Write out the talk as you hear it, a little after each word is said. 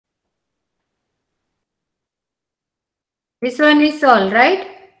This one is solved, right?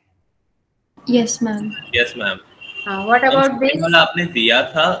 Yes, ma'am. Yes, ma'am. What about this? वाला आपने दिया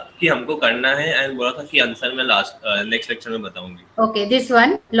था कि हमको करना है एंड बोला था कि आंसर मैं लास्ट नेक्स्ट लेक्चर में बताऊंगी. Okay, this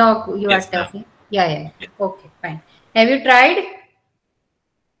one log you are talking. Yeah. Okay, fine. Have you tried?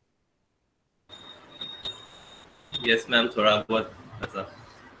 Yes, ma'am. थोड़ा बहुत ऐसा.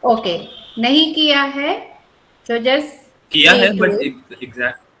 Okay, नहीं किया है, so just किया है, but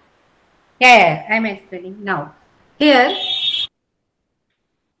exact. Yeah, I'm explaining now. Here,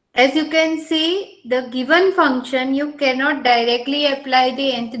 as you can see, the given function you cannot directly apply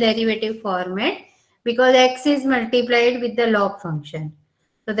the nth derivative format because x is multiplied with the log function.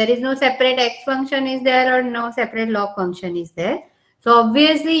 So there is no separate x function is there or no separate log function is there. So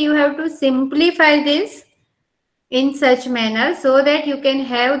obviously you have to simplify this in such manner so that you can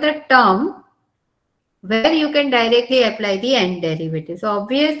have the term where you can directly apply the nth derivative. So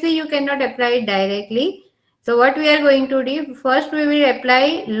obviously you cannot apply it directly. So what we are going to do, first we will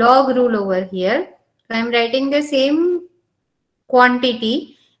apply log rule over here. So I am writing the same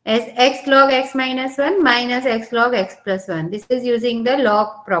quantity as x log x minus 1 minus x log x plus 1. This is using the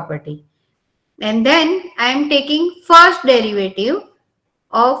log property. And then I am taking first derivative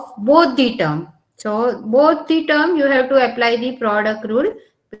of both the term. So both the term you have to apply the product rule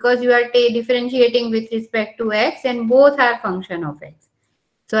because you are differentiating with respect to x and both are function of x.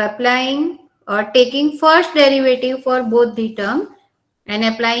 So applying or taking first derivative for both the term and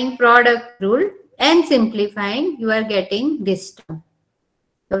applying product rule and simplifying, you are getting this term.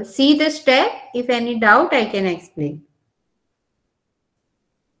 So see the step. If any doubt, I can explain.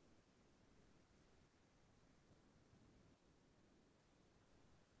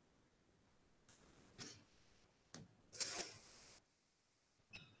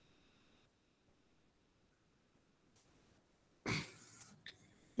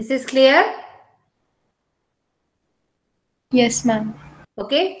 This is clear? Yes, ma'am.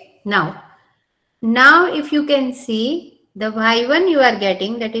 Okay. Now if you can see the y1 you are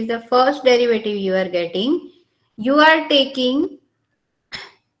getting, that is the first derivative you are getting, you are taking,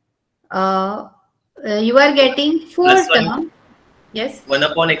 you are getting 4 term. Yes. 1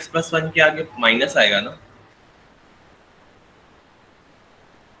 upon x plus 1 के आगे minus आएगा ना?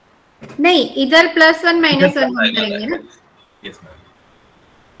 नहीं, इधर +1 -1 करेंगे ना? Yes, ma'am.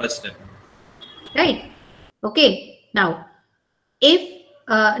 First step. Right. Okay. Now,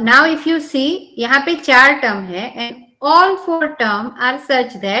 if you see, यहाँ पे 4 term है and all 4 term are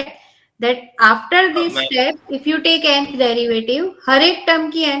such that after this step, if you take nth derivative, हर एक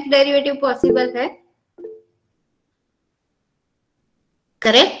term की nth derivative possible है.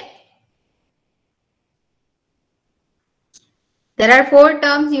 Correct? There are 4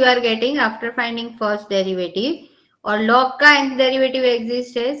 terms you are getting after finding first derivative. और log का nth derivative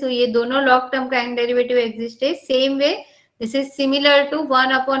exist है, so ये दोनों log term का nth derivative exist है. Same way, this is similar to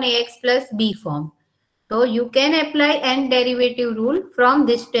 1 upon ax plus b form. So you can apply nth derivative rule from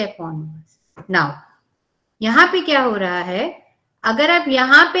this step onwards. Now, यहाँ पे क्या हो रहा है? अगर आप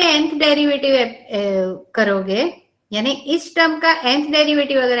यहाँ पे nth derivative करोगे, यानी इस टर्म का nth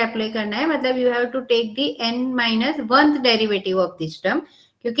derivative अगर अप्लाई करना है, मतलब you have to take the n minus 1th derivative of this term,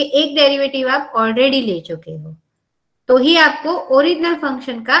 क्योंकि एक derivative आप already ले चुके हो, तो ही आपको ओरिजिनल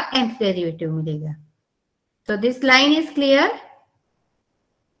फंक्शन का nth डेरिवेटिव मिलेगा. So this line is clear?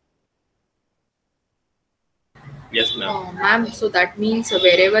 Yes, ma'am. Ma'am, so that means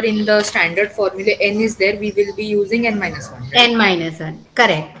wherever in the standard formula n is there, we will be using n minus 1. Right? n minus 1,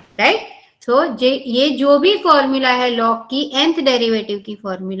 correct, right? So ये जो भी formula है log की nth derivative की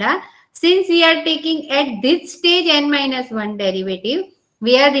formula, since we are taking at this stage n minus 1 derivative,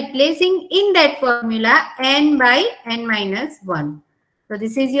 we are replacing in that formula n by n minus 1. So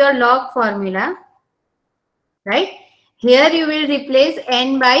this is your log formula, right? Here you will replace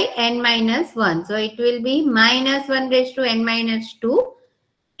n by n minus 1. So it will be minus 1 raised to n minus 2,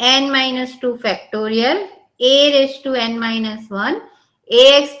 n minus 2 factorial, a raised to n minus 1,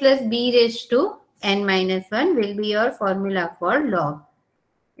 ax plus b raised to n minus 1 will be your formula for log.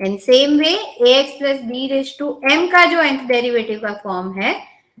 And same way ax plus b raised to m का जो nth derivative का form है,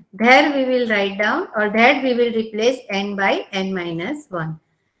 there we will write down, or that we will replace n by n minus 1.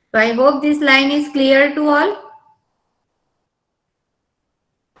 So I hope this line is clear to all.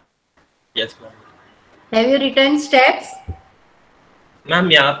 Yes, ma'am. Have you written steps?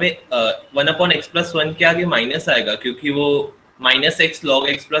 Ma'am यहाँ पे 1 upon x plus 1 के आगे minus आएगा क्योंकि वो minus x log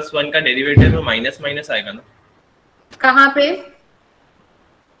x plus 1 का derivative में minus minus आएगा ना? कहाँ पे?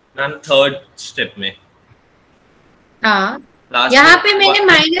 मैम थर्ड स्टेप में. हाँ, यहाँ पे मैंने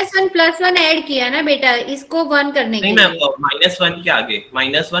 -1 + 1 ऐड किया ना बेटा, इसको 1 करने के लिए. नहीं मैम, -1 के आगे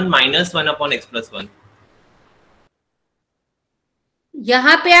 -1 -1 upon x plus 1.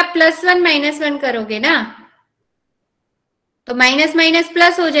 यहाँ पे आप +1 -1 करोगे ना, तो माइनस माइनस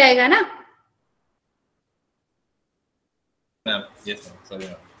प्लस हो जाएगा ना।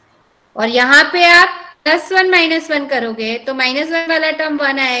 और यहाँ पे आप +1 -1 करोगे तो -1 वाला टर्म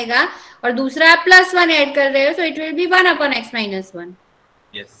 1 आएगा और दूसरा आप +1 ऐड कर रहे हो, so it will be 1/x - 1.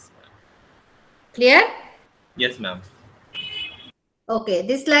 Yes. Clear? Yes, ma'am. Okay,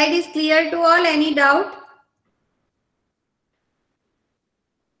 this slide is clear to all. Any doubt?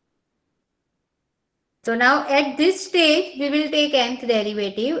 So now at this stage we will take nth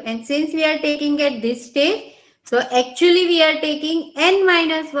derivative, and since we are taking at this stage, so actually we are taking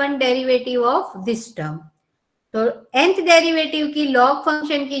n-1 derivative of this term. तो nth derivative की log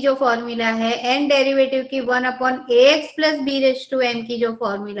function की जो formula है, n derivative की 1/ax + b raised to m की जो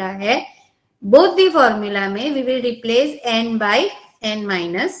formula है, both the formula में we will replace n by n -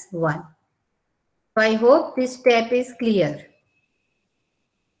 1. So I hope this step is clear.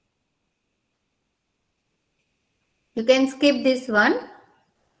 You can skip this one.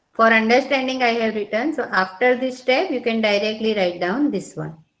 For understanding I have written. So after this step you can directly write down this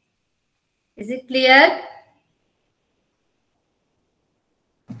one. Is it clear?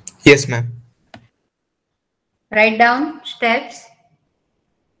 Yes, ma'am. Write down steps.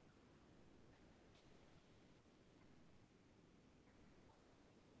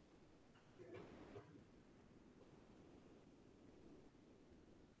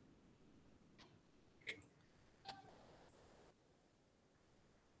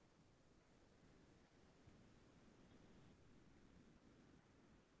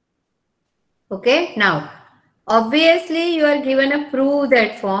 Okay, now obviously you are given a prove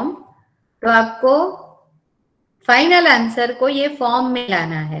that form. तो आपको final answer को ये form में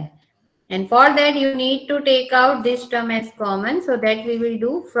लाना है, and for that you need to take out this term as common. So that we will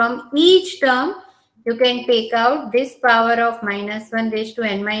do. From each term you can take out this power of -1 raised to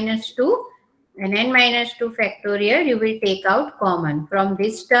n - 2 and n - 2 factorial. You will take out common from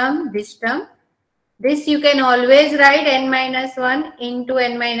this term, this term. This you can always write n - 1 into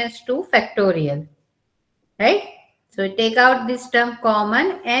n - 2 factorial, right? So take out this term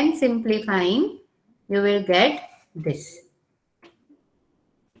common and simplifying, you will get this.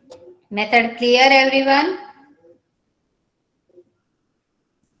 Method clear, everyone?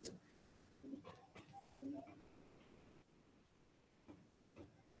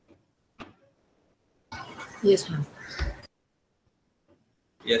 Yes, ma'am.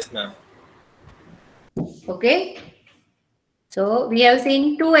 Yes, ma'am. Okay. So we have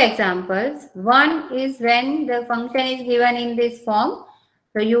seen two examples. One is when the function is given in this form.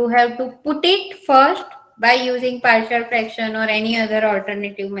 So you have to put it first by using partial fraction or any other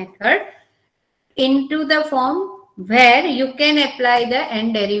alternative method into the form where you can apply the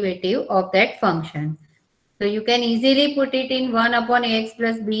n derivative of that function. So you can easily put it in 1/ax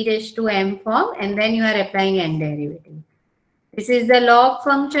 + b raised to m form, and then you are applying n derivative. This is the log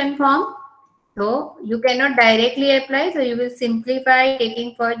function form. So you cannot directly apply, so you will simplify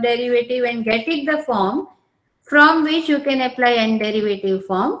taking first derivative and get it the form from which you can apply n derivative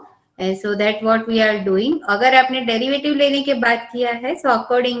form. And so that what we are doing. अगर आपने derivative लेने के बाद किया है, so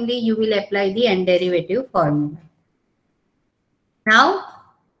accordingly you will apply the n derivative formula. Now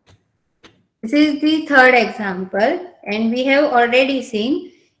this is the third example, and we have already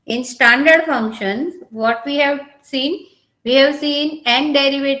seen in standard functions what we have seen. We have seen n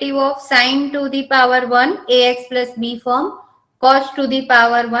derivative of sin to the power 1 ax + b form, cos to the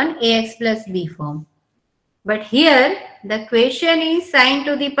power 1 ax + b form. But here the question is sin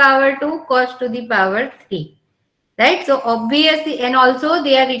to the power 2 cos to the power 3, right? So obviously, and also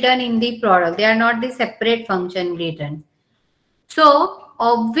they are written in the product, they are not the separate function written. So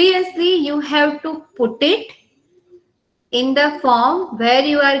obviously you have to put it in the form where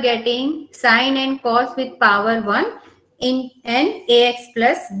you are getting sin and cos with power 1 in an ax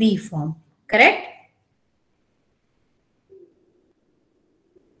 + b form, correct?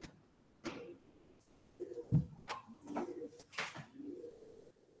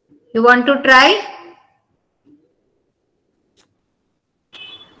 You want to try?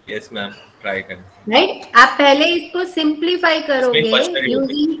 Yes, ma'am. Try करें. Right? आप पहले इसको simplify करोगे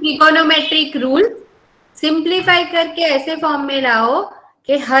using trigonometric rule. Simplify करके ऐसे form में लाओ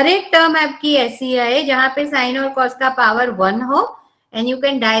कि हर एक टर्म आपकी ऐसी आए जहां पे साइन और कॉस का पावर 1 हो, and you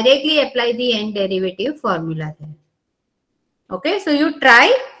can directly apply the n derivative formula there. Okay, so you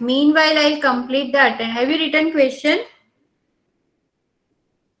try. Meanwhile, I'll complete the attend. Have you written question?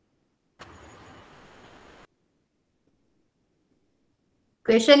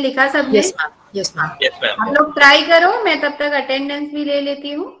 Question लिखा सबने? Yes, ma'am. Yes, ma'am. Yes, ma'am. आप लोग try करो, मैं तब तक attendance भी ले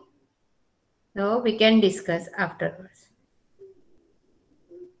लेती हूँ. So we can discuss afterwards.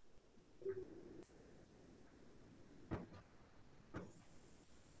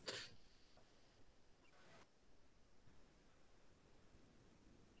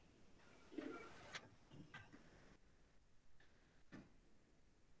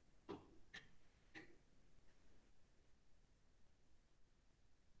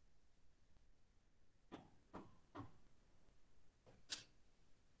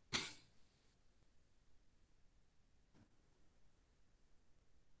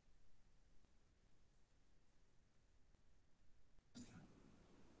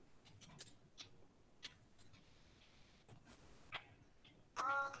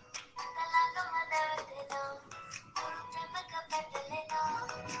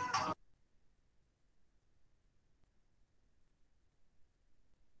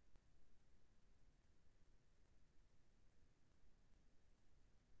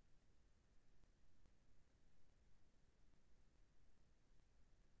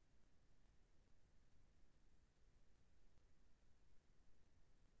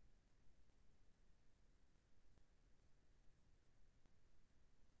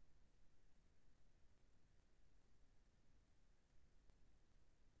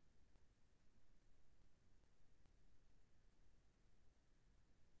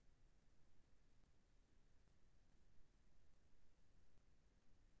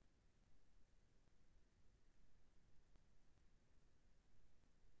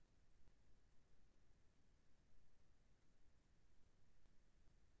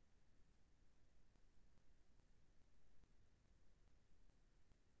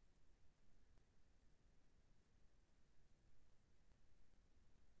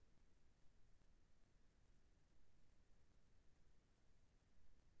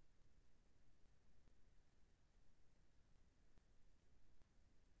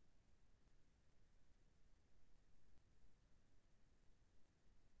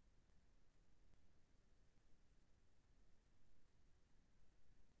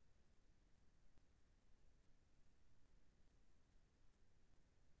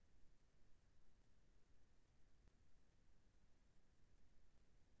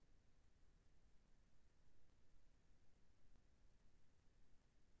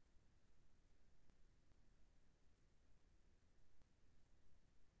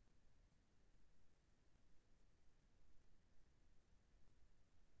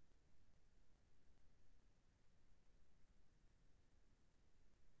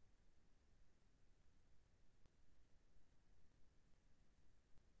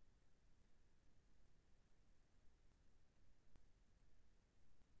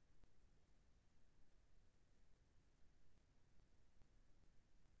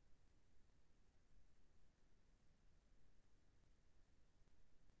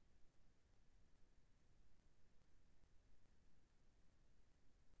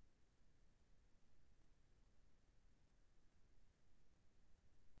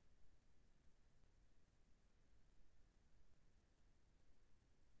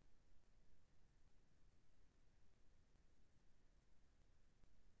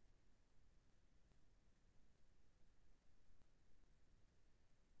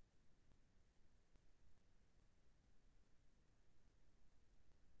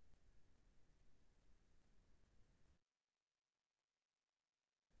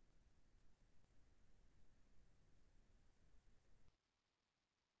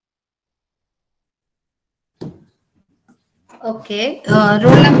 Okay.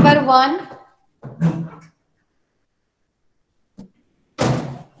 Roll number 1.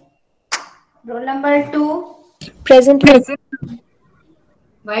 Roll number 2. Present, ma'am.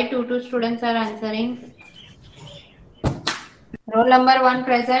 Why two students are answering? Roll number 1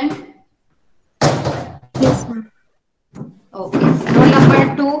 present. Yes, ma'am. Okay. Roll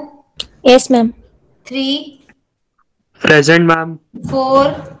number 2. Yes, ma'am. 3, Present, ma'am.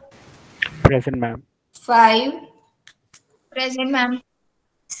 4, Present, ma'am. 5, Present, ma'am.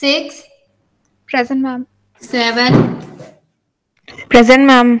 6, Present, ma'am. 7, Present,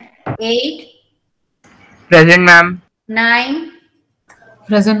 ma'am. 8, Present, ma'am. 9,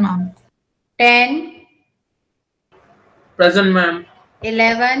 Present, ma'am. 10, Present, ma'am.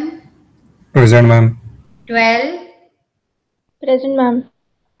 11, Present, ma'am. 12, Present, ma'am.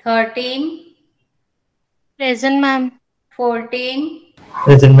 13, Present, ma'am. 14,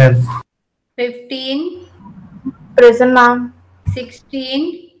 Present, ma'am. 15, Present, ma'am.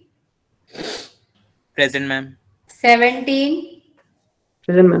 16, Present, ma'am. 17,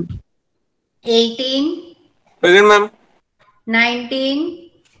 Present, ma'am. 18, Present, ma'am.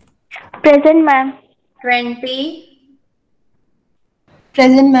 19, Present, ma'am. 20,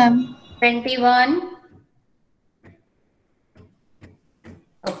 Present, ma'am. 21,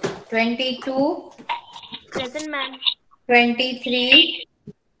 22, Present, ma'am. 23,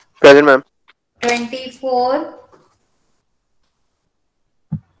 Present, ma'am. 24,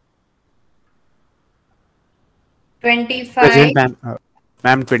 25. Present, ma'am.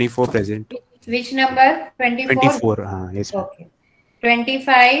 Ma'am, 24 present. Which number? 24? 24. Yes, ma'am. Okay.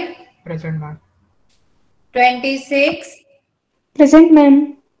 25, Present, ma'am. 26, Present,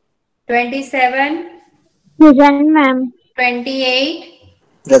 ma'am. 27, Present, ma'am. 28,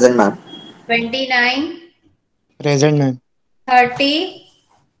 Present, ma'am. 29, Present, ma'am. 30,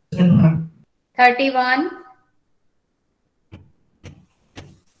 31,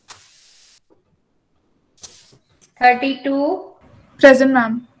 32, Present,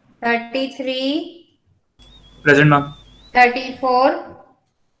 ma'am. 33, Present, ma'am. 34,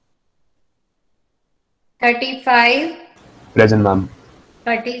 35, Present, ma'am.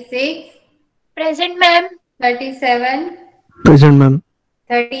 36, Present, ma'am. 37, Present, ma'am.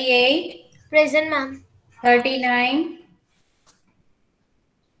 38, Present, ma'am. 39,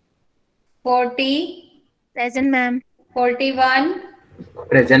 40, Present, ma'am. 41,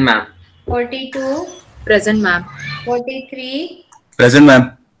 Present, ma'am. 42, Present, ma'am. 43, Present,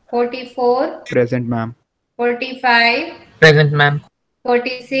 ma'am. 44, Present, ma'am. 45, Present, ma'am.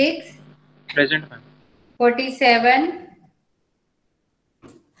 46, Present, ma'am. 47,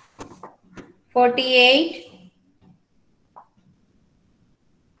 48,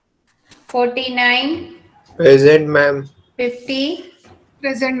 49, Present, ma'am. 50,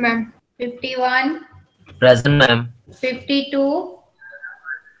 Present, ma'am. 51, Present, ma'am. 52,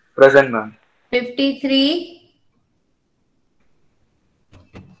 Present, ma'am. 53,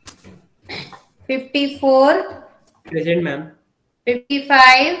 54, Present, ma'am.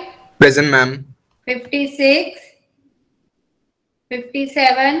 55, Present, ma'am. 56,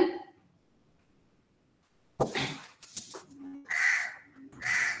 57,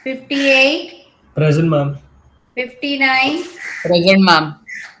 58, Present, ma'am. 59, Present, ma'am.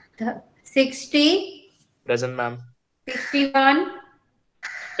 60, Present, ma'am. 61,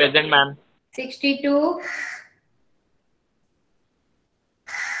 Present, ma'am. 62,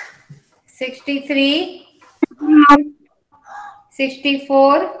 63,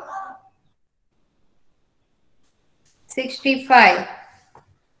 64, 65.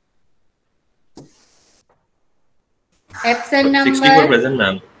 Epson 64 number present,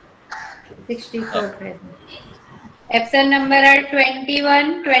 ma'am. 64 present. Epson number are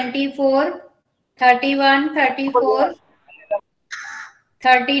 21, 24, 31, 34,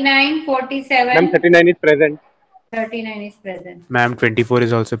 39, 47. 39 is present. 39 is present. Ma'am, 24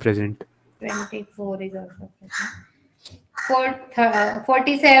 is also present. 24 is also present.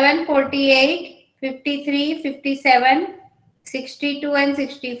 47, 48, 53, 57, 62 and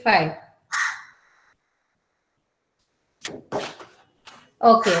 65.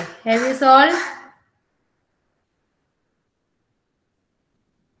 Okay, have you solved?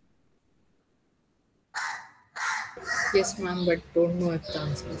 Yes, ma'am, but don't know if the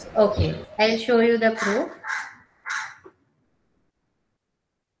answer is. Okay, I'll show you the proof.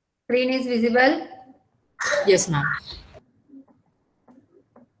 Screen is visible. Yes, ma'am.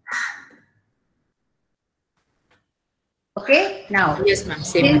 Okay, now Yes, ma'am.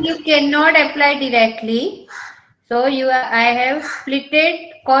 Same. since you cannot apply directly, so I have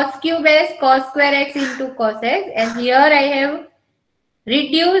splitted cos cube as cos square x into cos x, and here I have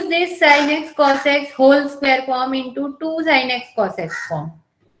reduce this sin x cos x whole square form into 2 sin x cos x form.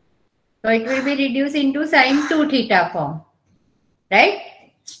 So it will be reduced into sin 2 theta form, right?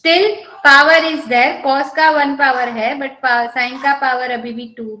 Still power is there, cos का 1 power है, but sin का power अभी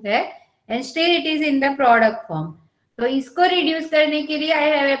भी 2 है, and still it is in the product form. तो इसको reduce करने के लिए I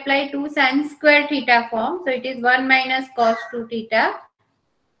have applied 2 sin square theta form, so it is 1 minus cos 2 theta.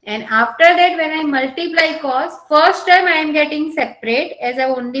 And after that, when I multiply cos, first term I am getting separate as a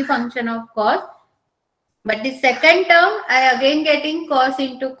only function of cos. But the second term, I again getting cos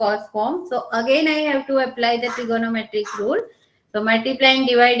into cos form. So again, I have to apply the trigonometric rule. So multiplying,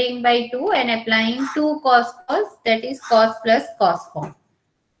 dividing by 2 and applying 2 cos cos, that is cos plus cos form.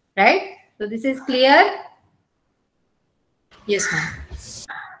 Right? So this is clear? Yes, ma'am.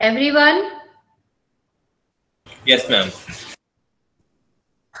 Everyone? Yes, ma'am.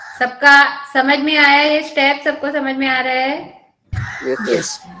 सबका समझ में आया ये step? सबको समझ में आ रहा है?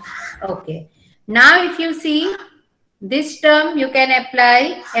 Yes. Okay. Now if you see this term you can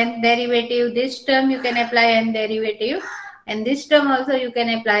apply n derivative, this term you can apply n derivative, and this term also you can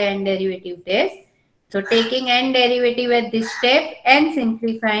apply n derivative test. So taking n derivative at this step and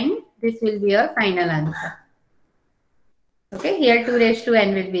simplifying, this will be your final answer. Okay, here 2 raised to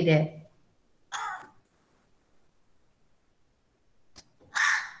n will be there.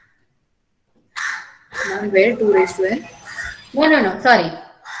 Ma'am, where 2 raised to n? No, sorry.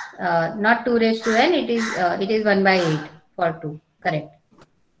 Not 2 raised to n, it is 1 by 8 for 2. Correct.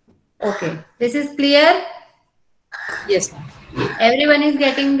 Okay. This is clear? Yes, ma'am. Everyone is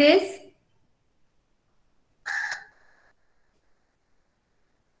getting this?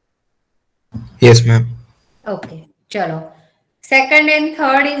 Yes, ma'am. Okay. Chalo. Second and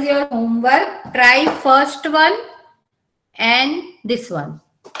third is your homework. Try first one and this one.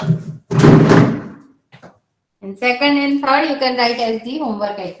 And second and third you can write as the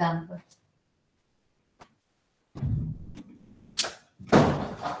homework example.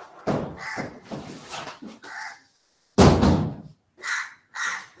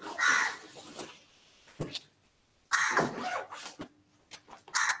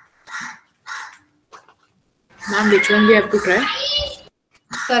 Ma'am, which one we have to try?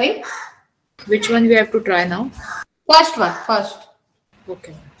 Sorry? Which one we have to try now? First one, first.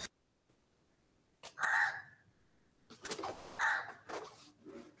 Okay.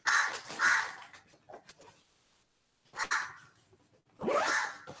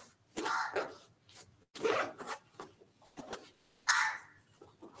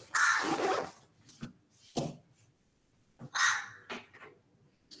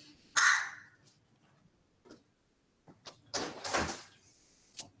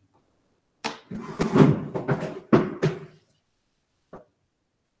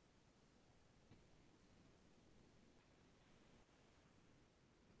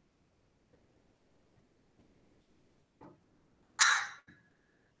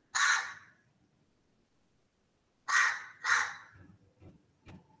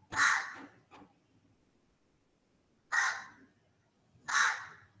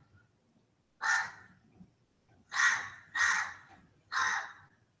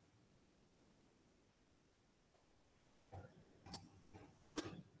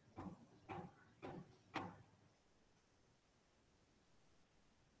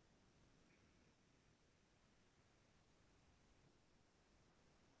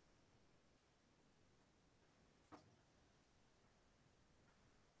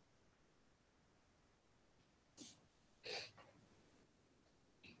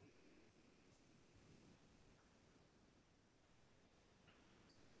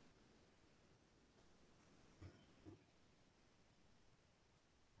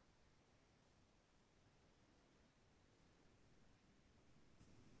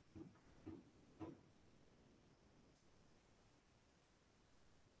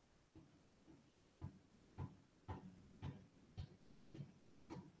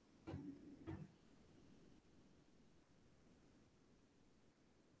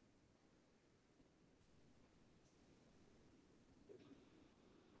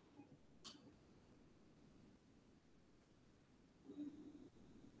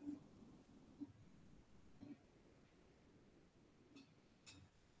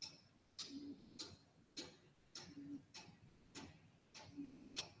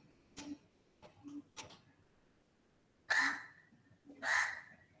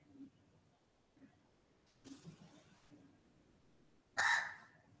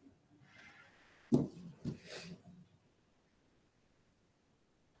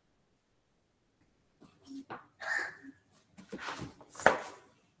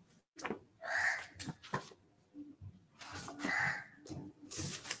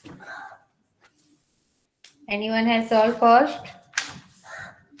 Anyone has solved first?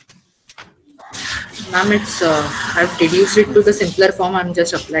 Ma'am, it's I've reduced it to the simpler form. I'm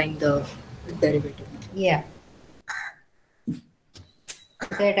just applying the derivative. Yeah.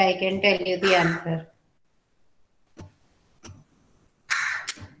 So that I can tell you the answer.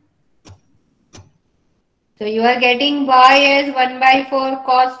 So you are getting y as 1 by 4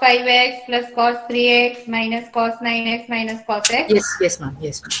 cos 5x plus cos 3x minus cos 9x minus cos x. Yes, ma'am.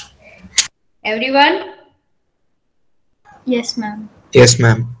 Yes, ma'am. Everyone? Yes, ma'am. Yes,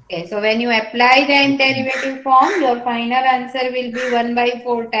 ma'am. Okay, so when you apply the n derivative form, your final answer will be 1 by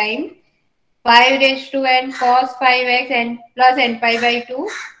 4 times 5 raised to n cos 5x and plus n pi by 2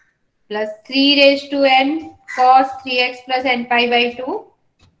 plus 3 raised to n cos 3x plus n pi by 2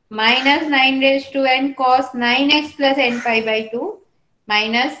 minus 9 raised to n cos 9x plus n pi by 2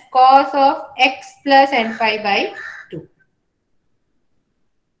 minus cos of x plus n pi by 2.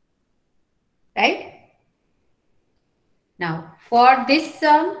 Right? Now, for this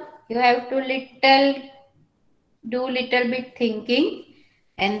sum, you have to do little bit thinking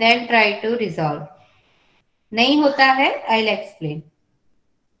and then try to resolve. नहीं होता है, I'll explain.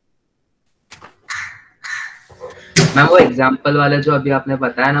 Ma'am वो example वाला जो अभी आपने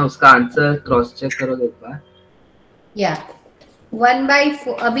बताया ना उसका आंसर क्रॉस चेक करोगे एक बार? या 1 by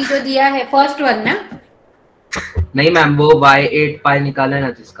 4 अभी जो दिया है फर्स्ट वन ना? नहीं मैम वो y8 पाई निकाला है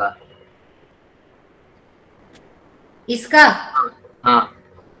ना जिसका इसका? हाँ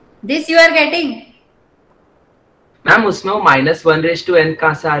this you are getting? Ma'am उसमें वो -1 raised to n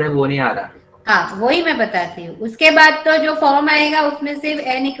कहाँ से आ रहा है वो नहीं आ रहा. हाँ वही मैं बताती हूँ. उसके बाद तो जो फॉर्म आएगा उसमें सिर्फ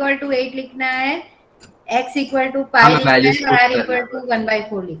n = 8 लिखना है, x = pi लिखना है, r = 1 by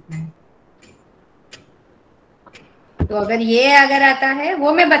 4 लिखना है. तो अगर ये अगर आता है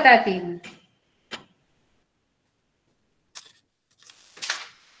वो मैं बताती हूँ.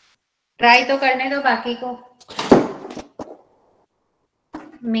 ट्राई तो करने दो बाकी को.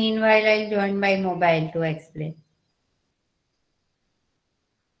 Meanwhile, I'll join my mobile to explain.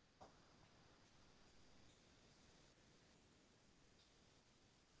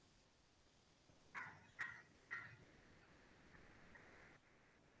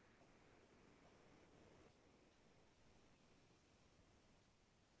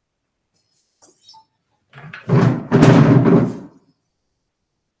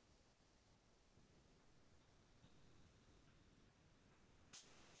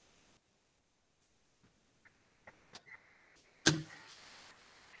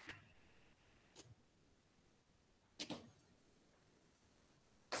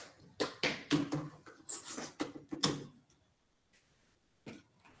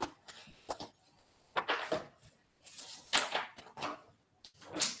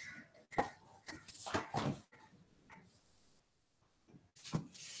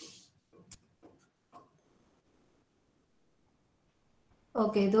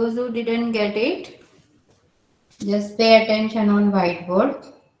 Okay, those who didn't get it, just pay attention on whiteboard.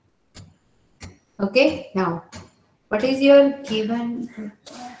 Okay, now, what is your given?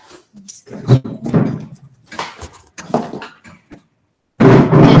 Just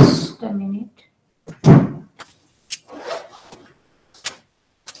a minute.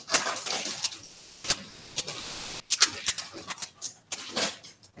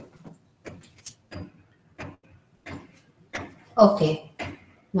 Okay.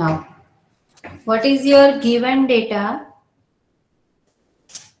 Now, what is your given data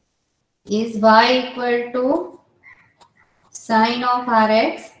is y = sine of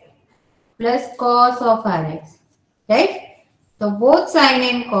rx plus cos of rx, right? So, both sine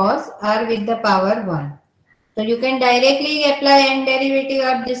and cos are with the power 1. So, you can directly apply n derivative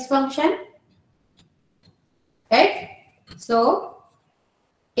of this function, right? So,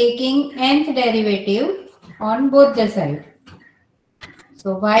 taking nth derivative on both the sides.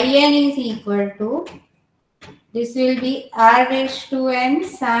 So yn is equal to, this will be r raised to n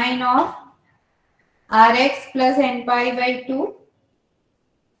sine of rx plus n pi by 2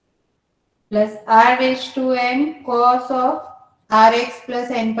 plus r raised to n cos of rx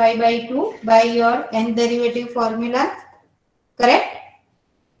plus n pi by 2 by your n derivative formula. Correct?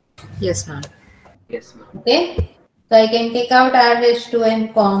 Yes, ma'am. Yes, ma'am. Okay. So I can take out r raised to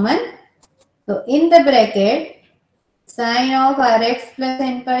n common. So in the bracket, sine of rx plus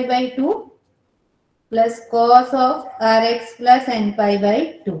n pi by 2 plus cos of rx plus n pi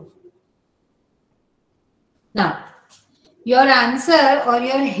by 2. Now, your answer or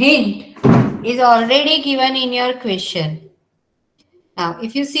your hint is already given in your question. Now,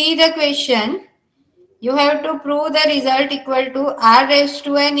 if you see the question, you have to prove the result equal to r raised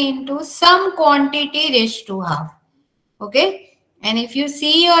to n into some quantity raised to half. Okay? And if you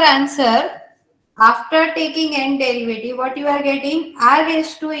see your answer, after taking n derivative, what you are getting? R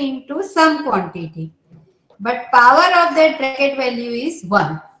raised to into some quantity. But power of that bracket value is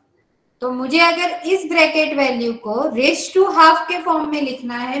 1. तो मुझे अगर इस bracket value को raise to half के form में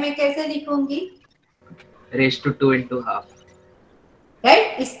लिखना है, मैं कैसे लिखूंगी? Raise to 2 into half.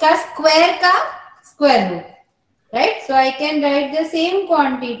 Right, इसका स्क्वायर का square root. Right, so I can write the same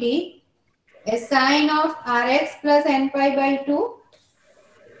quantity as sin of Rx plus n pi by 2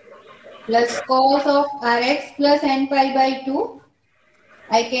 plus cos of Rx plus n pi by 2.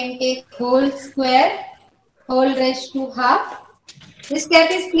 I can take whole square, whole raised to half. This step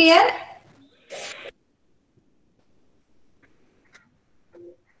is clear?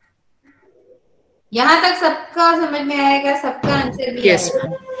 यहाँ तक सबका समझ में आएगा, सबका answer भी Yes.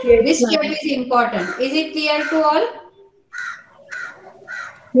 आएगा. This step is important. Is it clear to all?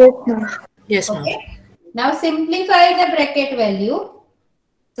 Yes, ma'am. Yes, ma'am. Okay. Now simplify the bracket value.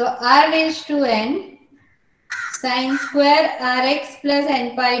 So R raised to n sin square Rx plus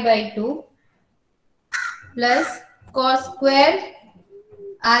n pi by 2 plus cos square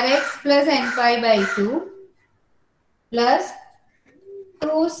Rx plus n pi by 2 plus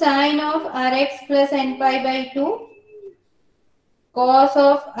 2 sin of Rx plus n pi by 2 cos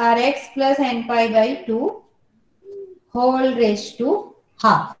of Rx plus n pi by 2 whole raised to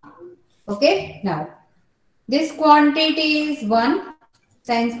half. Okay, now this quantity is 1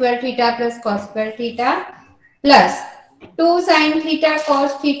 sin square theta plus cos square theta plus 2 sin theta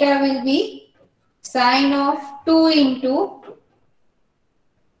cos theta will be sine of 2 into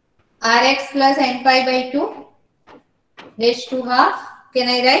Rx plus n pi by 2 raised to half. Can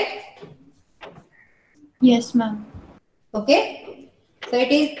I write? Yes, ma'am. Okay. So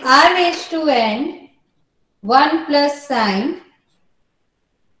it is R raised to n 1 plus sine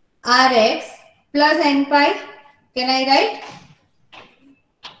Rx plus n pi. Can I write?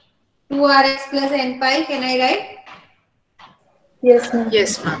 2Rx plus n pi. Can I write? Yes, ma'am.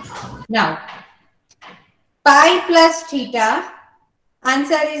 Yes, ma'am. Now, pi plus theta.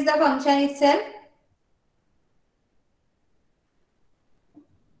 Answer is the function itself.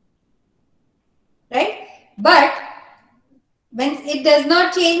 Right? But when it does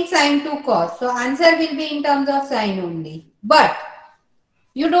not change sine to cos, so answer will be in terms of sine only. But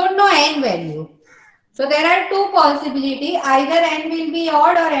you don't know n value. So there are two possibilities. Either n will be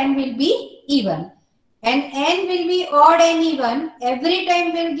odd or n will be even. And n will be odd and even. Every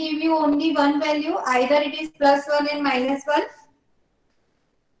time will give you only one value. Either it is plus 1 and minus 1.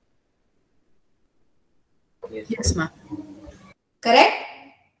 Yes, ma'am. Correct?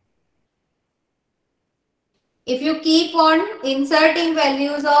 If you keep on inserting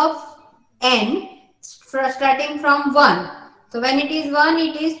values of n starting from 1. So when it is 1,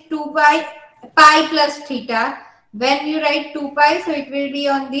 it is 2 pi plus theta. When you write 2 pi, so it will be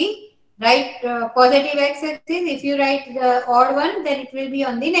on the right positive x-axis. If you write the odd one, then it will be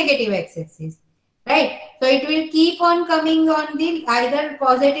on the negative x-axis. Right? So it will keep on coming on the either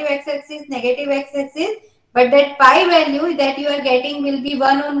positive x-axis, negative x-axis. But that pi value that you are getting will be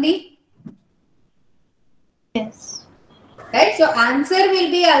 1 only. Yes. Right? So answer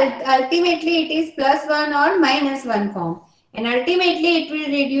will be ultimately it is plus 1 or minus 1 form. And ultimately it will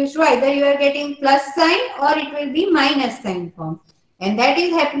reduce to either you are getting plus sign or it will be minus sign form. And that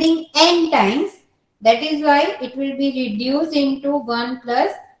is happening n times. That is why it will be reduced into 1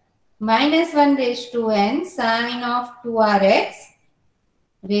 plus minus 1 raised to n sine of 2Rx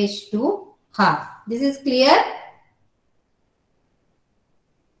raised to half. This is clear?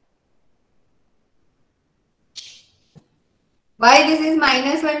 Why this is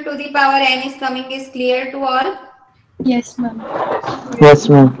minus 1 to the power n is coming is clear to all? Yes, ma'am. Yes,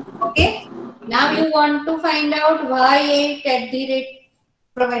 ma'am. Okay. Now you want to find out y8 at the rate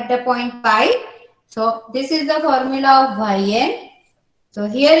from at the point pi. So this is the formula of yn. So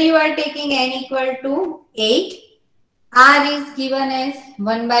here you are taking n equal to 8. R is given as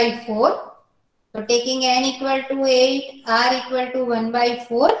 1 by 4. So taking n equal to 8, r equal to 1 by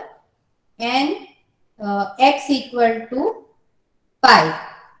 4 and x equal to pi.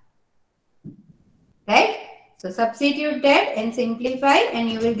 Right? So substitute that and simplify and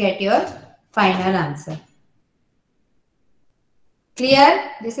you will get your final answer.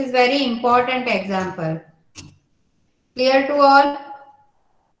 Clear? This is very important example. Clear to all?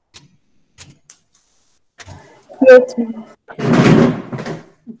 Yes, ma'am.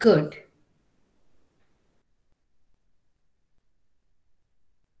 Good.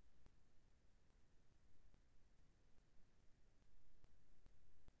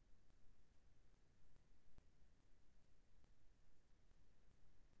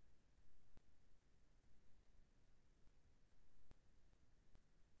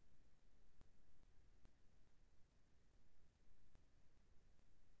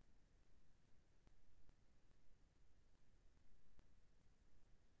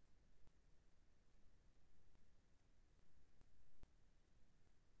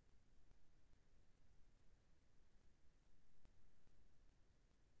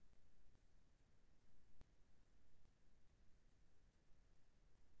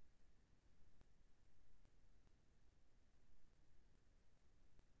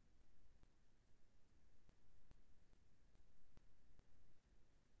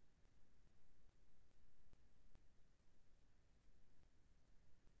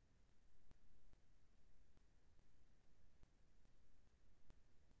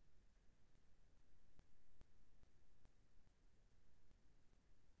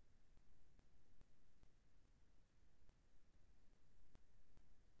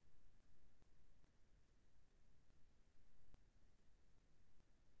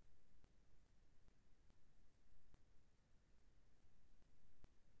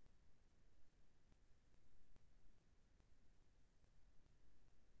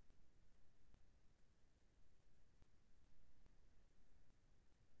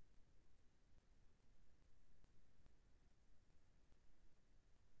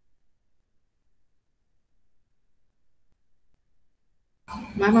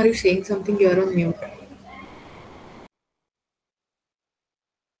 Ma'am, are you saying something? You're on mute.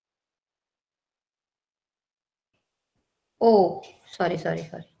 Oh, sorry.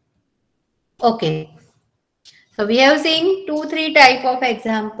 Okay. So we have seen 2-3 type of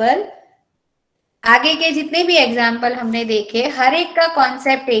example. आगे के जितने भी example हमने देखे हर एक का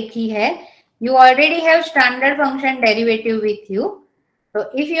concept एक ही है. You already have standard function derivative with you. So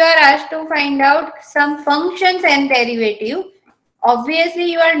if you are asked to find out some functions and derivative,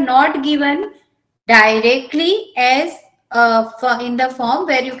 obviously you are not given directly as in the form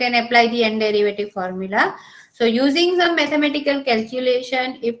where you can apply the n derivative formula. So using some mathematical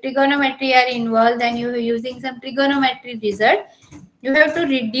calculation, if trigonometry are involved, then you are using some trigonometry result. You have to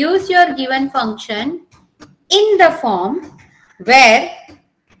reduce your given function in the form where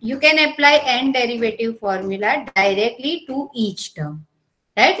you can apply n derivative formula directly to each term,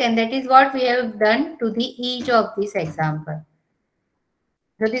 right? And that is what we have done to the each of this example.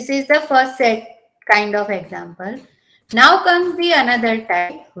 So this is the first set kind of example. Now comes the another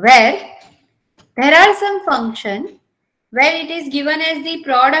type where there are some function where it is given as the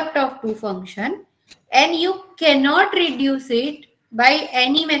product of two function and you cannot reduce it by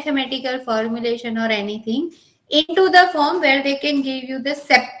any mathematical formulation or anything into the form where they can give you the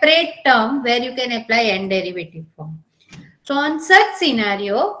separate term where you can apply n derivative form. So on such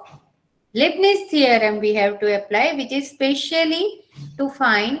scenario, Leibniz theorem we have to apply, which is specially to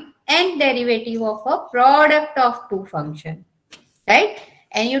find n derivative of a product of two function, right?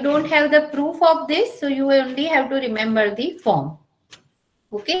 And you don't have the proof of this, so you only have to remember the form.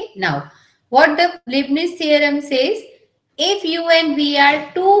 Okay, now what the Leibniz theorem says, if u and v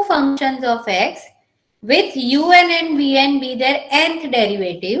are two functions of x with un and vn be their nth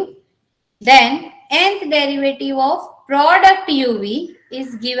derivative, then nth derivative of product uv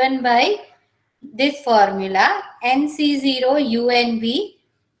is given by this formula nc0 unv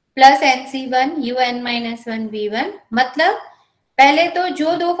plus nc1 un minus 1 v1. मतलब पहले तो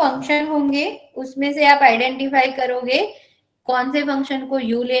जो दो function होंगे उसमें से आप identify करोगे कौन से फंक्शन को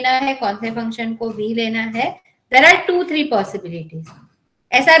u लेना है, कौन से फंक्शन को v लेना है. There are 2-3 possibilities.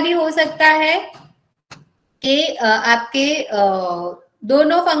 ऐसा भी हो सकता है कि आपके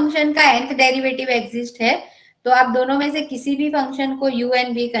दोनों फंक्शन का nth डेरिवेटिव एग्जिस्ट है, तो आप दोनों में से किसी भी फंक्शन को u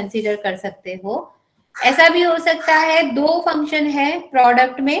and v कंसीडर कर सकते हो. ऐसा भी हो सकता है दो फंक्शन है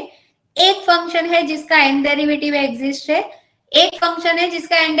प्रोडक्ट में, एक फंक्शन है जिसका n डेरिवेटिव एग्जिस्ट है, एक फंक्शन है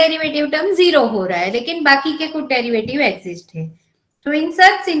जिसका n डेरिवेटिव टर्म 0 हो रहा है, लेकिन बाकी के कुछ डेरिवेटिव एग्जिस्ट है. तो इन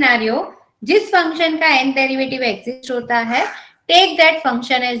सच सिनेरियो जिस फंक्शन का n डेरिवेटिव एग्जिस्ट होता है, take that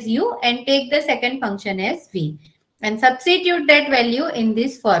function as u and take the second function as v and substitute that value in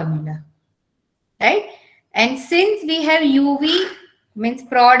this formula, right? And since we have uv means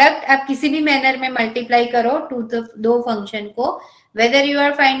product, आप किसी भी manner में multiply करो दो function को, whether you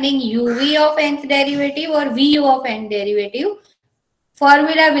are finding uv of nth derivative or vu of n derivative,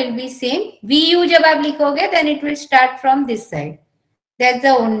 formula will be same. vu जब आप लिखोगे then it will start from this side. That's the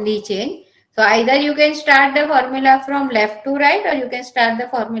only change. So either you can start the formula from left to right or you can start the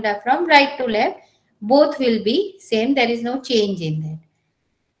formula from right to left. Both will be same. There is no change in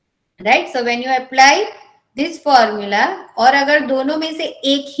that, right? So when you apply this formula, और अगर दोनों में से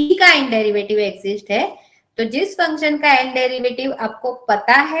एक ही का n derivative exist है, तो जिस फंक्शन का n डेरिवेटिव आपको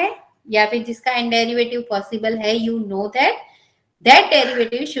पता है या फिर जिसका n डेरिवेटिव पॉसिबल है, you know that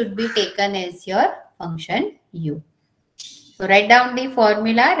derivative should be taken as your function u. So write down the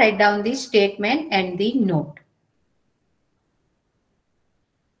formula, write down the statement and the note.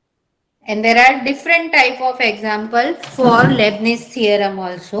 And there are different type of examples for Leibniz theorem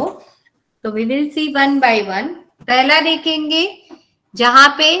also. So we will see one by one. पहला देखेंगे जहां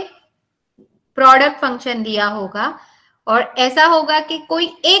पे product function दिया होगा और ऐसा होगा कि कोई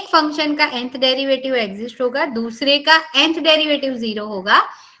एक फंक्शन का nth डेरिवेटिव एग्जिस्ट होगा, दूसरे का nth डेरिवेटिव 0 होगा,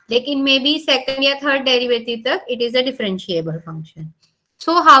 लेकिन मे बी सेकंड या थर्ड डेरिवेटिव तक it is a differentiable function.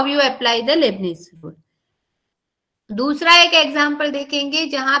 So how you apply the Lebanese rule. दूसरा एक एग्जांपल देखेंगे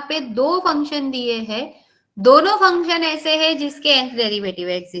जहां पे दो फंक्शन दिए हैं, दोनों फंक्शन ऐसे हैं जिसके nth डेरिवेटिव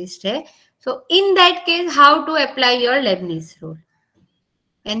एग्जिस्ट है. सो in that case how to apply your Lebanese rule.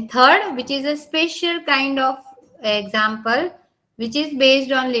 And third which is a special kind of example which is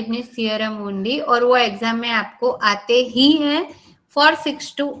based on Lebanese theorem only, और वो एग्जाम में आपको आते ही है for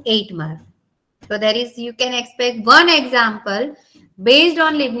 6 to 8 marks. So there is, you can expect one example based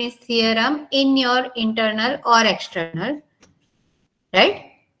on Leibniz theorem in your internal or external, right?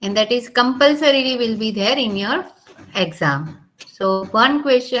 And that is compulsorily will be there in your exam. So one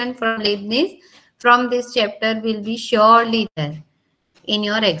question from Leibniz from this chapter will be surely there in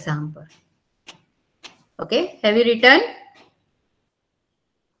your example. Okay, have you written?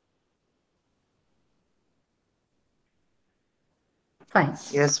 Fine.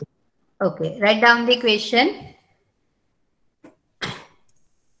 Yes. Okay, write down the question.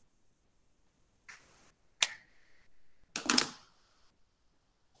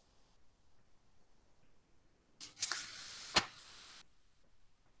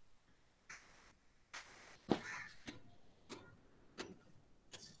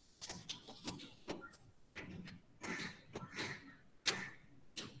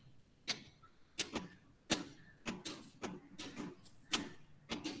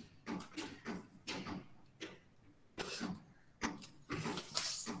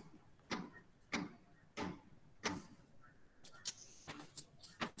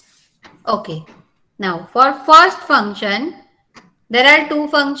 Okay. Now for first function, there are two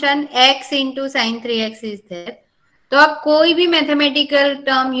function x into sin 3x is there. तो आप कोई भी mathematical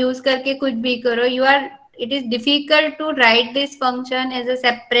term use करके कुछ भी करो, you are it is difficult to write this function as a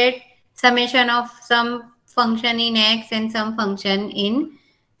separate summation of some function in x and some function in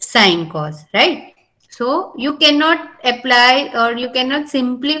sin cos, right? So you cannot apply or you cannot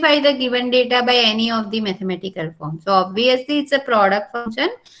simplify the given data by any of the mathematical form. So obviously it's a product function.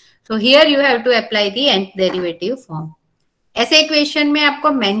 So here you have to apply the nth derivative form. ऐसे equation में आपको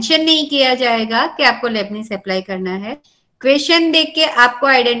mention नहीं किया जाएगा कि आपको Lebanese apply करना है. क्वेश्चन देख के आपको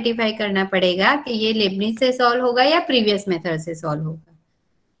आइडेंटिफाई करना पड़ेगा कि ये लेबनिज से सॉल्व होगा या प्रीवियस मेथड से सॉल्व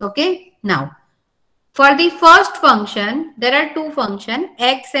होगा. Okay, now for the first function there are to function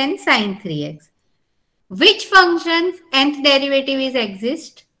x and sin 3x. Which functions nth derivative is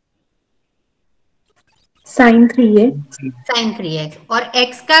exist? Sin 3x. Sin 3x. और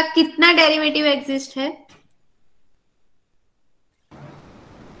x का कितना डेरिवेटिव एग्जिस्ट है?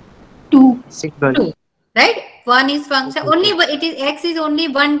 2. 2, right? One is function only, it is x is only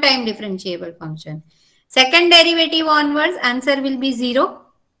one time differentiable function. Second derivative onwards, answer will be 0.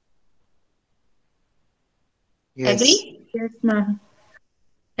 Yes. Agree? Yes, ma'am.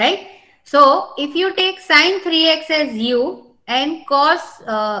 Right? So if you take sin 3x as u and cos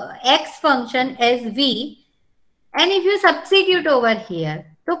x function as v, and if you substitute over here,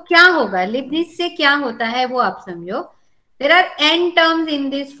 तो क्या होगा? Leibniz से क्या होता है वो आप समझो. There are n terms in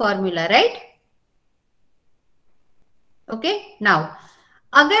this formula, right? Okay. Now,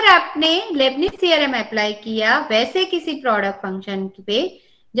 अगर आपने लेबनिज थ्योरम अप्लाई किया वैसे किसी प्रोडक्ट फंक्शन पे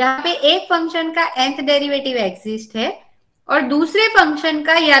जहां पे एक फंक्शन का nth डेरिवेटिव एग्जिस्ट है और दूसरे फंक्शन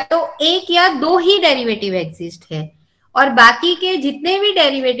का या तो एक या दो ही डेरिवेटिव एग्जिस्ट है और बाकी के जितने भी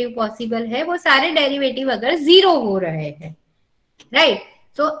डेरिवेटिव पॉसिबल है वो सारे डेरिवेटिव अगर 0 हो रहे हैं, right?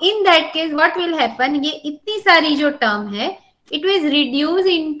 So in that case what will happen, ये इतनी सारी जो टर्म है it will reduce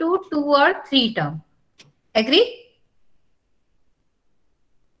into 2 or 3 term. Agree?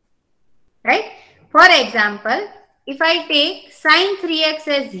 Right? For example, if I take sin 3x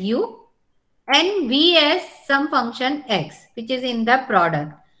as u and v as some function x which is in the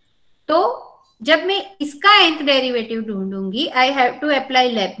product, तो जब मैं इसका nth derivative ढूंढूंगी I have to apply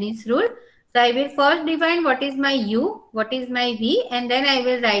Leibniz rule. So I will first define what is my u, what is my v, and then I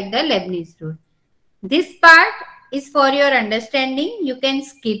will write the Leibniz rule. This part is for your understanding. You can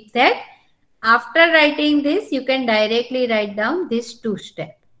skip that. After writing this, you can directly write down this 2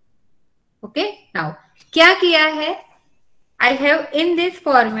 step. Okay. Now, क्या किया है? I have in this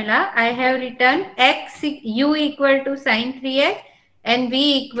formula, I have written x u equal to sin 3x and v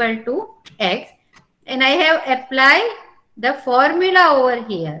equal to x, and I have applied the formula over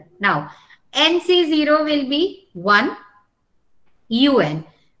here. Now, NC0 will be 1, UN.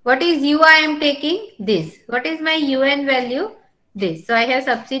 What is U I am taking? This. What is my UN value? This. So I have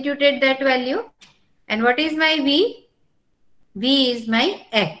substituted that value. And what is my V? V is my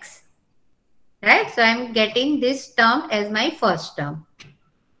X. Right? So I am getting this term as my first term.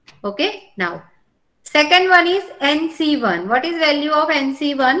 Okay. Now, second one is NC1. What is value of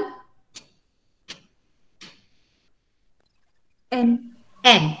NC1? N.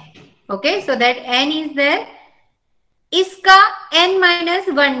 N. Okay, so that n is there. इसका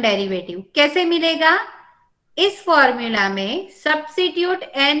n-1 derivative कैसे मिलेगा? इस formula में substitute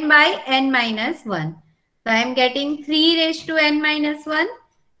n by n-1. So I am getting 3 raised to n-1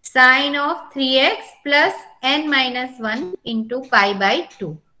 sine of 3x plus n-1 into pi by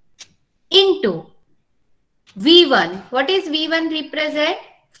 2 into v1. What is v1 represent?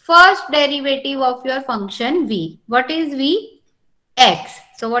 First derivative of your function v. What is v? X.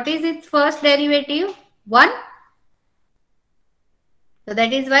 So what is its first derivative? 1. So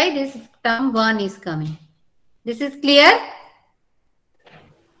that is why this term 1 is coming. This is clear?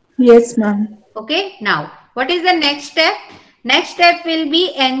 Yes, ma'am. Okay. Now, what is the next step? Next step will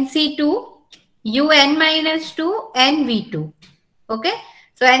be NC2, UN-2 and V2. Okay.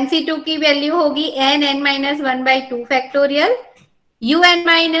 So NC2 की value होगी n n-1 by 2 factorial un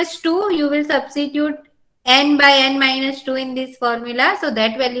minus 2, you will substitute n by n minus 2 in this formula. So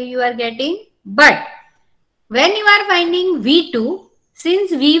that value you are getting. But when you are finding V2,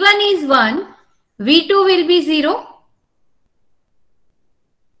 since V1 is 1, V2 will be 0.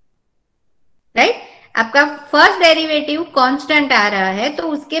 Right? आपका first derivative constant आ रहा है, तो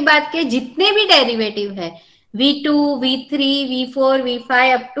उसके बाद के जितने भी derivative है V2, V3, V4,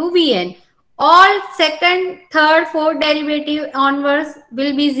 V5 up to Vn, all second, third, fourth derivative onwards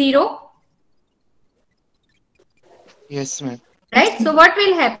will be 0. Yes, ma'am. Right? So what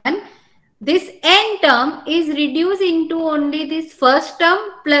will happen? This n term is reduced into only this first term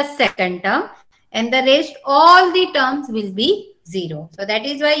plus second term, and the rest all the terms will be 0. So that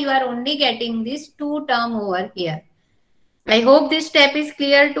is why you are only getting this 2 term over here. I hope this step is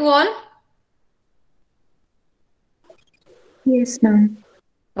clear to all. Yes, ma'am.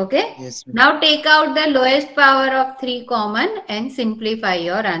 Okay. Yes, ma'am. Now take out the lowest power of 3 common and simplify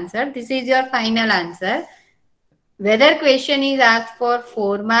your answer. This is your final answer. Whether question is asked for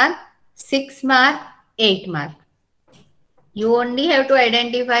 4 mark, 6 mark, 8 mark. You only have to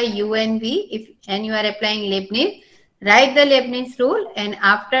identify U and V and you are applying Leibniz. Write the Leibniz rule and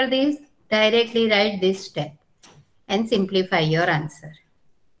after this directly write this step and simplify your answer.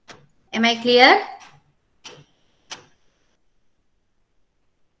 Am I clear?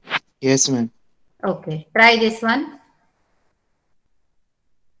 Yes, ma'am. Okay, try this one.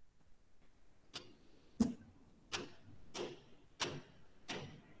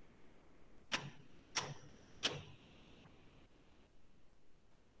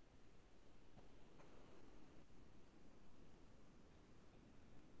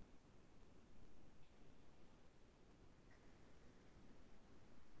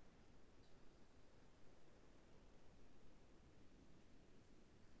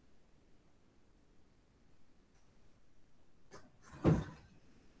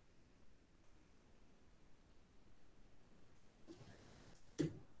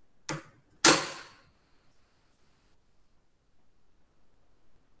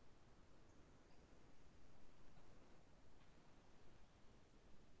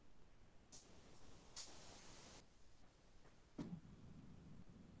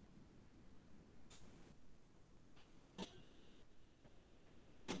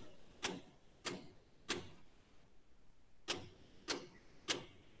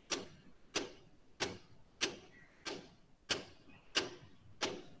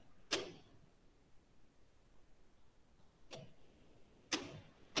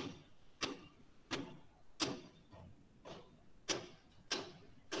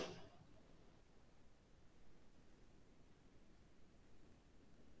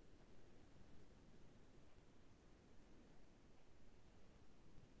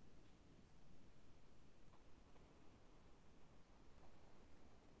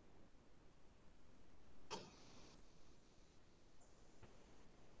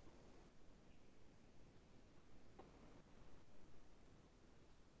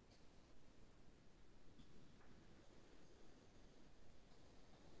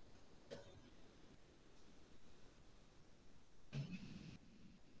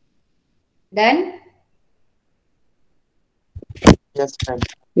 Done? Yes, ma'am.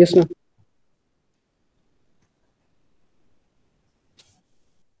 Yes, ma'am.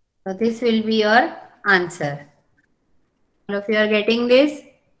 So this will be your answer. All of you are getting this?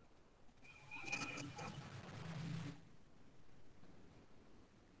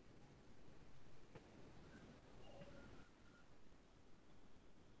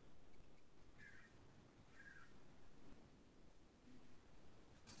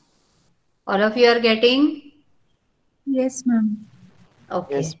 All of you are getting? Yes, ma'am.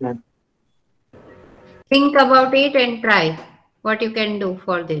 Okay. Yes, ma'am. Think about it and try what you can do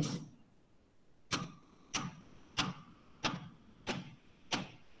for this.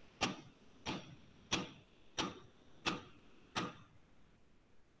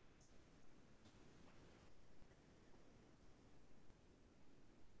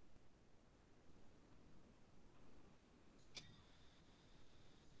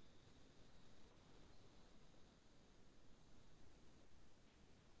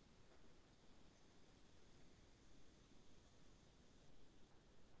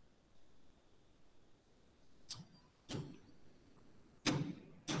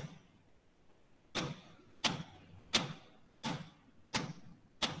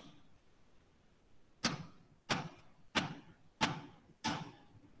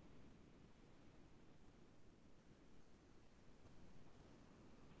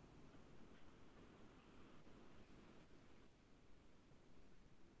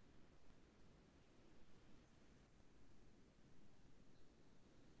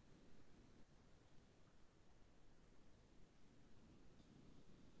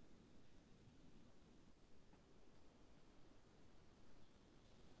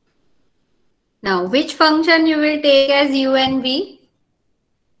 Now, which function you will take as u and v?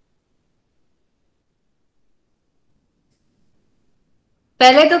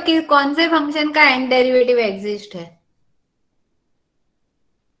 पहले तो कौन से function का and derivative exist है?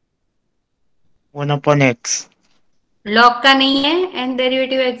 1/x. Log का नहीं है and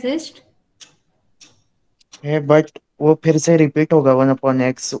derivative exist है, बट वो फिर से रिपीट होगा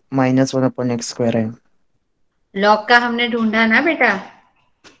 1/x माइनस 1/x स्क्वायर है. लॉग का हमने ढूंढा ना बेटा.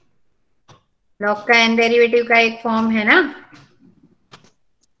 लॉग का एंड डेरिवेटिव का एक फॉर्म है ना,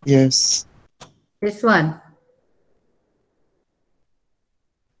 yes. This one,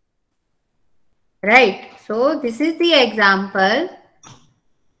 right? So this is the example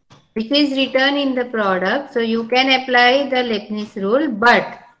which is written in the product. So you can apply the Leibniz rule,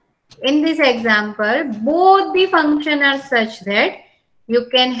 but in this example, both the function are such that you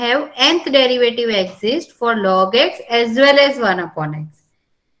can have nth derivative exist for log x as well as 1/x.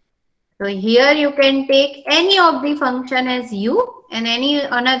 So here you can take any of the function as u and any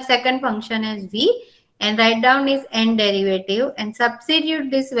another second function as v, and write down its end derivative and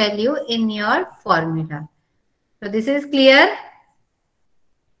substitute this value in your formula. So this is clear.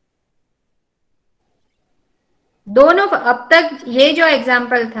 दोनों अब तक ये जो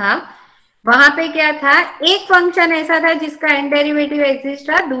example था वहां पे क्या था, एक फंक्शन ऐसा था जिसका एंड डेरिवेटिव एग्जिस्ट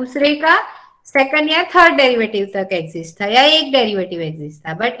था, दूसरे का सेकंड या थर्ड डेरिवेटिव तक एग्जिस्ट था, या एक डेरिवेटिव एग्जिस्ट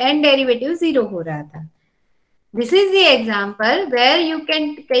था, बट एंड डेरिवेटिव 0 हो रहा था. This is the example where you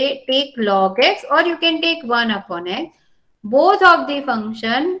can take log x or you can take 1/x. Both of the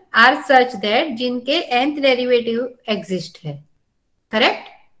function are such that जिनके nth derivative exist है. Correct?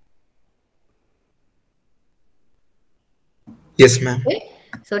 Yes, ma'am. Okay.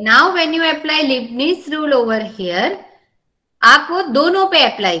 So now when you apply Leibniz rule over here, आप वो दोनों पे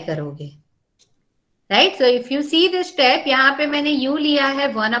apply करोगे. Right? So if you see the step, यहाँ पे मैंने u लिया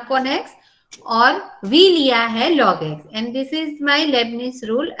है 1/x और v लिया है log x, and this is my Leibniz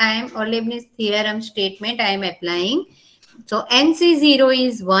rule or Leibniz theorem statement I am applying. So NC0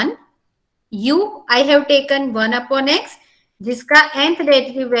 is 1, u I have taken 1/x जिसका nth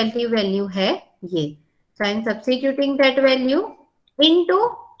derivative value है ये. So I am substituting that value into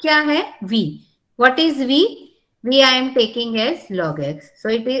क्या है v. What is v? V I am taking as log x. So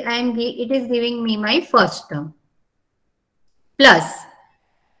it is giving me my first term plus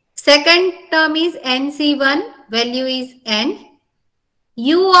second term is nc1, value is n,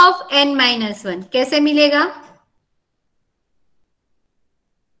 u of n minus 1 कैसे मिलेगा?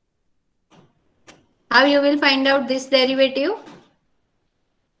 How you will find out this derivative?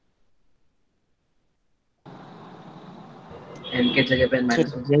 n के जगह पे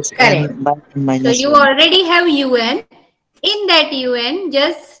 -1. Yes, Correct. n minus So you 1. already have un. In that un,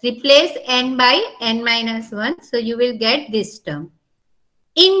 just replace n by n minus 1. So you will get this term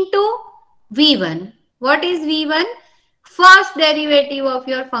into v1. What is v1? First derivative of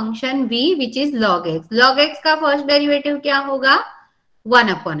your function v, which is log x. Log x का first derivative क्या होगा?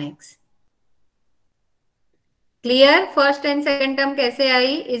 1/x. Clear? First and second term कैसे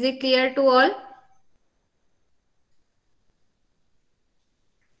आई? Is it clear to all?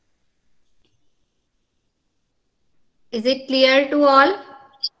 Is it clear to all?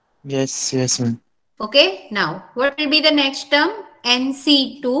 Yes, yes, ma'am. Okay. Now, what will be the next term?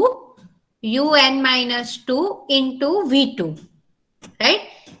 NC2 un minus 2 into v2. Right?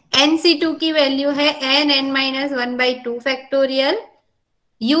 NC2 की value है n minus 1/2 factorial.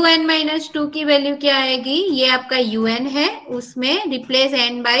 un minus 2 की value क्या आएगी? ये आपका un है, उसमें replace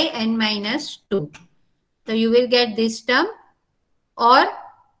n by n minus 2. So you will get this term. और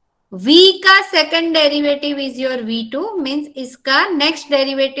v का second derivative is your v2, means इसका next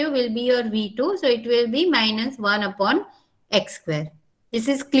derivative will be your v2, so it will be minus 1/x square. This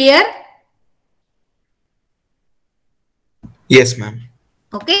is clear? Yes, ma'am.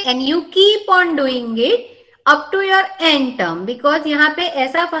 Okay, and you keep on doing it up to your n term, because यहाँ पे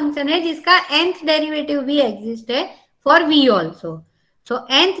ऐसा function है जिसका nth derivative भी exist है for v also. So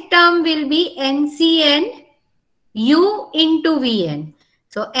nth term will be ncn u into vn.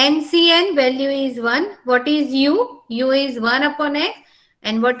 So NCN value is 1. What is U? U is 1/x.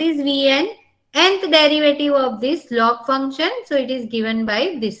 And what is Vn? Nth derivative of this log function. So it is given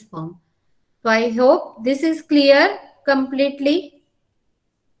by this form. So I hope this is clear completely.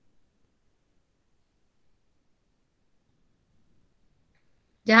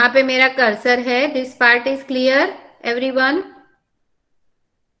 जहां पे मेरा cursor है, this part is clear, everyone?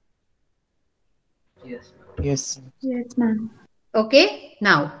 Yes. Yes. Yes, ma'am. Okay,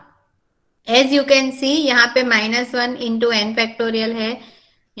 now as you can see यहाँ पे -1 into n factorial है,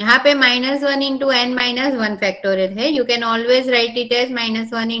 यहाँ पे -1 into n minus 1 factorial है. You can always write it as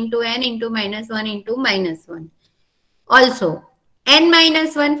 -1 into n into -1 into -1. Also, n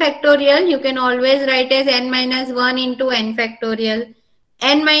minus 1 factorial you can always write as n minus 1 into n factorial.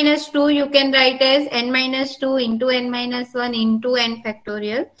 N minus 2 you can write as n minus 2 into n minus 1 into n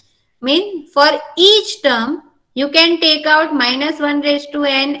factorial. Mean for each term you can take out -1 raised to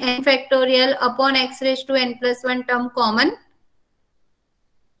n factorial upon x raised to n plus 1 term common.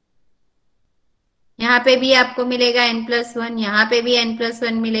 यहाँ पे भी आपको मिलेगा n plus 1, यहाँ पे भी n plus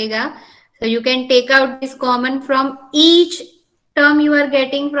 1 मिलेगा. So you can take out this common from each term you are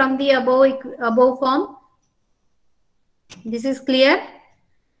getting from the above form. This is clear?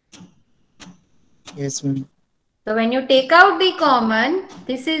 Yes, ma'am. So when you take out the common,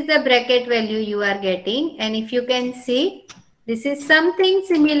 this is the bracket value you are getting, and if you can see, this is something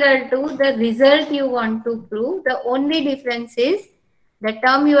similar to the result you want to prove. The only difference is the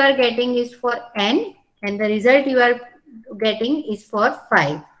term you are getting is for n and the result you are getting is for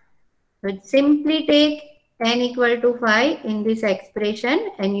 5. So simply take n equal to 5 in this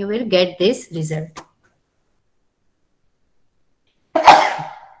expression and you will get this result.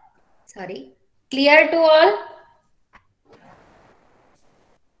 Sorry. Clear to all?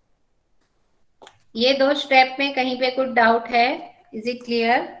 ये दो step में कहीं पे कुछ doubt है? Is it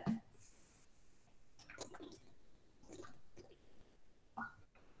clear?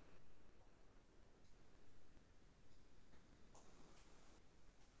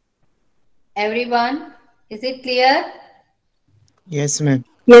 Everyone, is it clear? Yes, ma'am.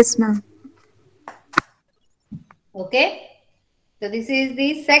 Yes, ma'am. Okay. So this is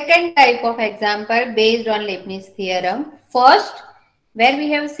the second type of example based on Leibniz theorem. First, where we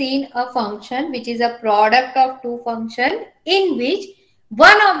have seen a function which is a product of two functions in which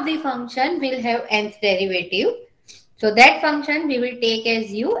one of the function will have nth derivative. So that function we will take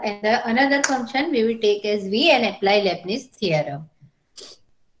as u and the another function we will take as v and apply Leibniz theorem.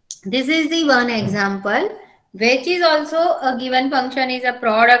 This is the one example which is also a given function is a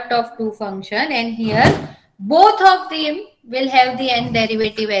product of two function, and here both of them will have the n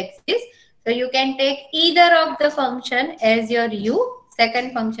derivative exist. So you can take either of the function as your u,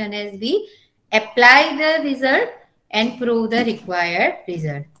 second function as v, apply the result and prove the required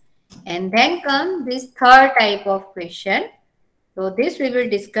result. And then come this third type of question. So this we will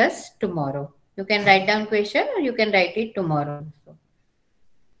discuss tomorrow. You can write down question or you can write it tomorrow.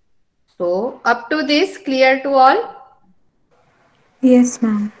 So up to this, clear to all? Yes,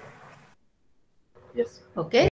 ma'am. Yes. Okay.